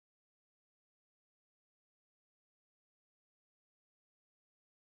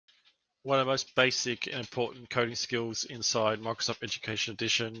One of the most basic and important coding skills inside Microsoft Education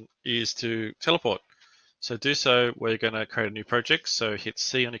Edition is to teleport. So to do so, we're going to create a new project. So hit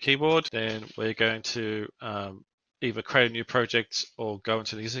C on your keyboard, then we're going to either create a new project or go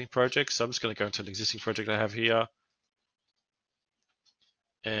into an existing project. So I'm just going to go into an existing project I have here.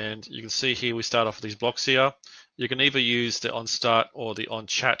 And you can see here we start off with these blocks here. You can either use the on start or the on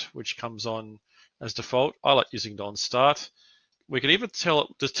chat, which comes on as default. I like using the on start. We can even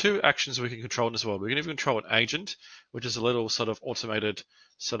tell there's two actions we can control as well. We can even control an agent, which is a little sort of automated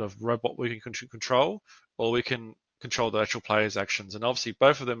sort of robot we can control, or we can control the actual player's actions. And obviously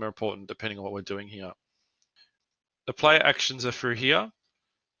both of them are important depending on what we're doing here. The player actions are through here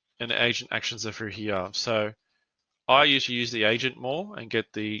and the agent actions are through here. So I usually use the agent more and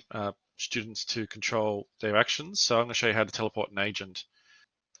get the students to control their actions. So I'm going to show you how to teleport an agent.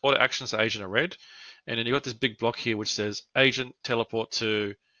 All the actions the agent are red. And then you've got this big block here which says agent teleport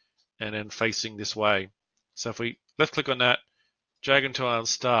to, and then facing this way. So if we left click on that, drag into on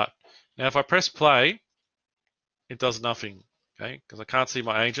start. Now if I press play, it does nothing, okay? Because I can't see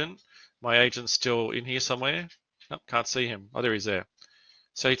my agent. My agent's still in here somewhere. Nope, can't see him. Oh, there he's there.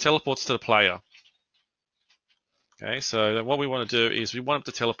 So he teleports to the player. Okay, so then what we want to do is we want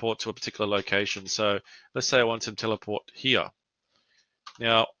him to teleport to a particular location. So let's say I want him to teleport here.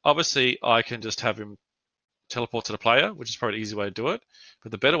 Now, obviously, I can just have him teleport to the player, which is probably the easy way to do it.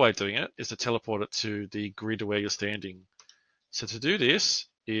 But the better way of doing it is to teleport it to the grid where you're standing. So to do this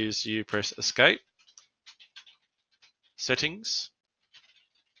is you press escape, settings,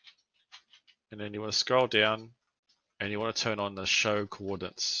 and then you want to scroll down and you want to turn on the show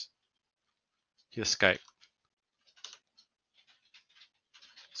coordinates. Hit escape.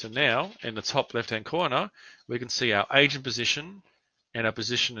 So now in the top left hand corner, we can see our agent position and our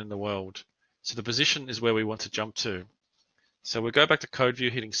position in the world. So the position is where we want to jump to. So we'll go back to code view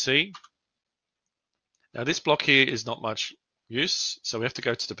hitting C. Now this block here is not much use, so we have to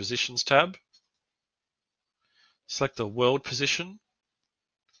go to the positions tab, select the world position,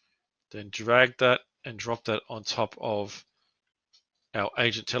 then drag that and drop that on top of our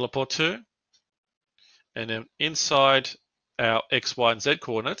agent teleport to. And then inside our X, Y, and Z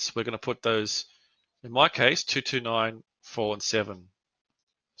coordinates, we're going to put those, in my case, 229, 4, and 7.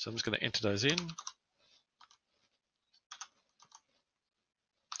 So I'm just going to enter those in.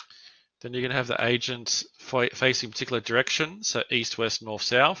 Then you're going to have the agent facing a particular direction, so east, west, north,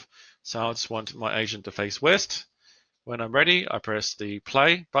 south. So I just want my agent to face west. When I'm ready, I press the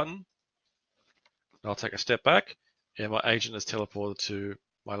play button. I'll take a step back, and my agent is teleported to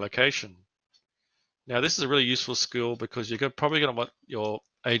my location. Now, this is a really useful skill because you're probably going to want your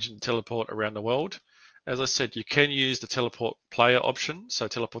agent to teleport around the world. As I said, you can use the teleport player option, so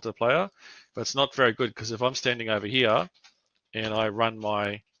teleport to the player, but it's not very good because if I'm standing over here and I run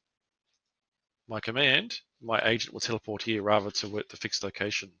my command, my agent will teleport here rather to the fixed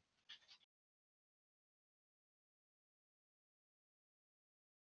location.